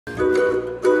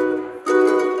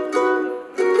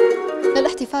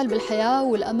للاحتفال بالحياة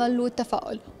والأمل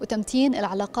والتفاؤل وتمتين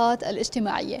العلاقات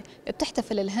الاجتماعية،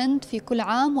 بتحتفل الهند في كل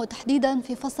عام وتحديدا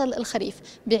في فصل الخريف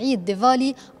بعيد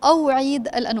ديوالي أو عيد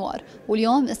الأنوار.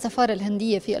 واليوم السفارة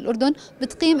الهندية في الأردن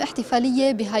بتقيم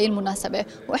احتفالية بهاي المناسبة،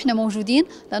 وإحنا موجودين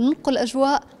لننقل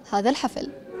أجواء هذا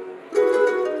الحفل.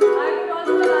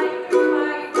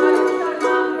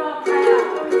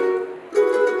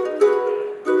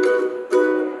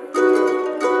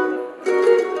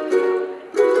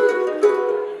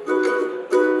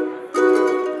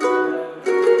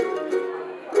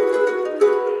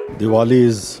 Diwali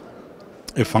is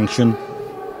a function.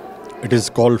 It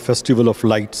is called Festival of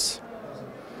Lights.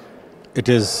 It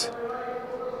is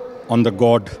on the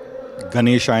god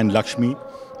Ganesha and Lakshmi,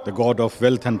 the god of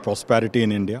wealth and prosperity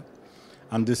in India.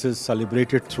 And this is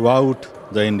celebrated throughout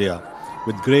the India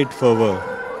with great fervor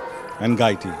and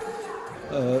gaiety.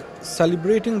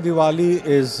 Celebrating Diwali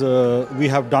is, we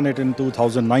have done it in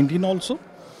 2019 also,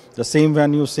 the same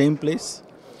venue, same place.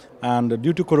 And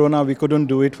due to Corona, we couldn't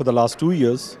do it for the last 2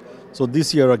 years. So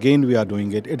this year again we are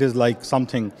doing it. It is like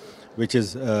something which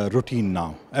is routine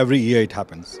now. Every year it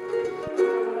happens.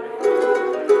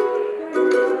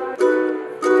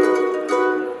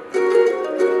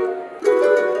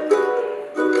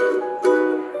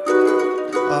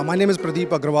 My name is Pradeep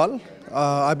Agrawal.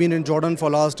 I've been in Jordan for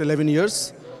last 11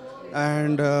 years.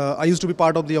 And I used to be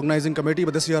part of the organizing committee,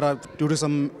 but this year due to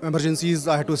some emergencies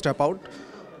I had to step out.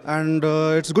 And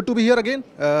it's good to be here again.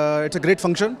 It's a great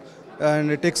function.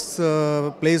 And it takes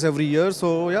place every year,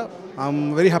 so yeah,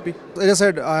 I'm very happy. As I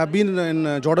said, I have been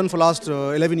in Jordan for last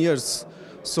 11 years.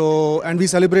 So, and we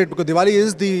celebrate, because Diwali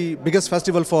is the biggest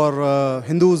festival for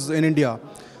Hindus in India.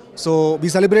 So we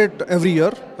celebrate every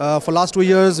year. For last 2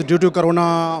 years, due to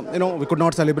Corona, we could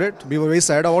not celebrate. We were very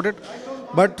sad about it.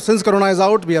 But since Corona is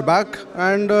out, we are back,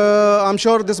 and I'm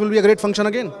sure this will be a great function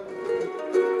again.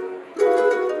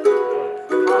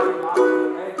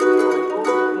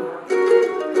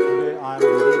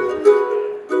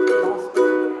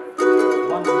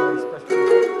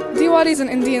 Diwali is an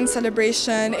Indian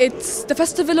celebration. It's the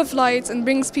festival of lights and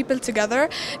brings people together.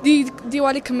 The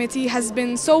Diyawali committee has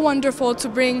been so wonderful to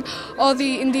bring all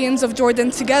the Indians of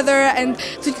Jordan together and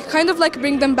to kind of like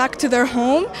bring them back to their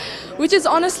home, which is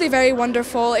honestly very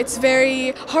wonderful. It's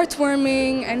very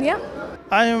heartwarming, and yeah.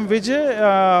 I am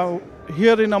Vijay,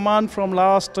 here in Amman from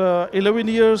last 11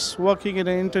 years, working in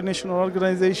an international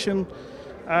organization,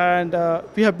 and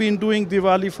we have been doing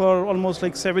Diwali for almost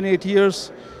like 7-8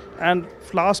 years. And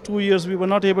last 2 years we were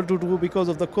not able to do because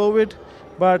of the COVID,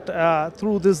 but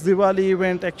through this Diwali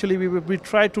event, actually we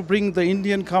tried to bring the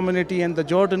Indian community and the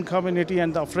Jordan community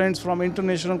and the friends from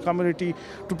international community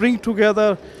to bring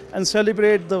together and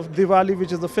celebrate the Diwali,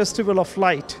 which is the festival of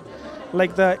light.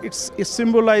 Like it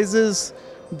symbolizes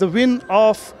the win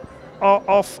of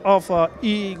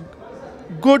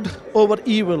good over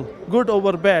evil, good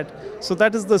over bad. So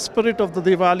that is the spirit of the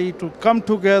Diwali, to come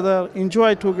together,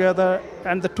 enjoy together,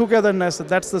 and the togetherness,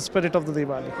 that's the spirit of the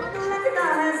Diwali.